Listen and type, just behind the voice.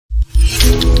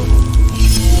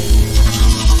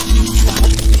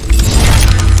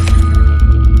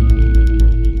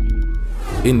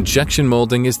Injection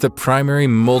molding is the primary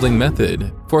molding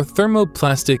method for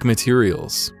thermoplastic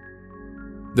materials.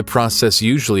 The process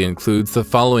usually includes the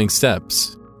following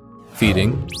steps: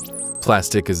 feeding,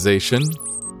 plasticization,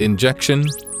 injection,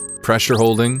 pressure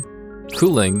holding,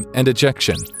 cooling, and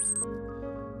ejection.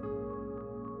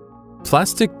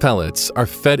 Plastic pellets are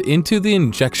fed into the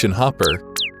injection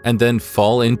hopper and then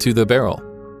fall into the barrel.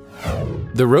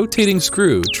 The rotating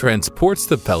screw transports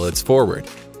the pellets forward.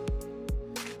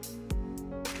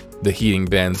 The heating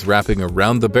bands wrapping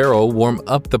around the barrel warm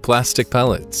up the plastic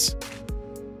pellets.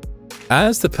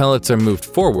 As the pellets are moved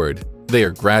forward, they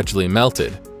are gradually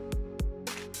melted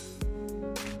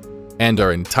and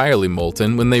are entirely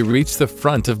molten when they reach the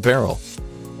front of barrel.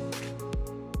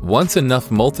 Once enough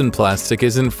molten plastic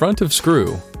is in front of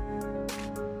screw,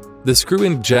 the screw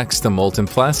injects the molten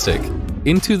plastic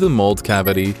into the mold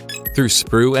cavity through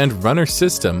sprue and runner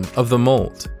system of the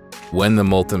mold. When the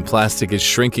molten plastic is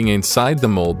shrinking inside the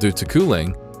mold due to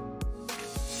cooling,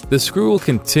 the screw will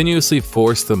continuously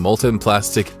force the molten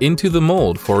plastic into the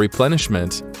mold for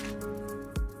replenishment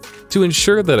to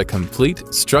ensure that a complete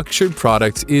structured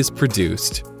product is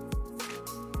produced.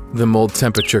 The mold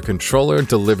temperature controller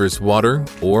delivers water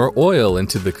or oil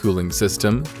into the cooling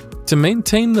system to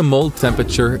maintain the mold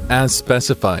temperature as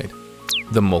specified.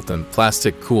 The molten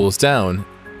plastic cools down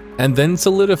and then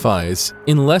solidifies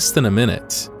in less than a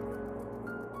minute.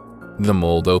 The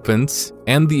mold opens,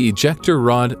 and the ejector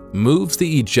rod moves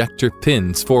the ejector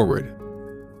pins forward.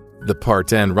 The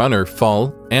part and runner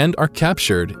fall and are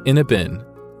captured in a bin.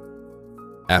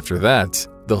 After that,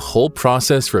 the whole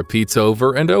process repeats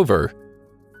over and over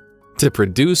to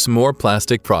produce more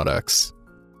plastic products.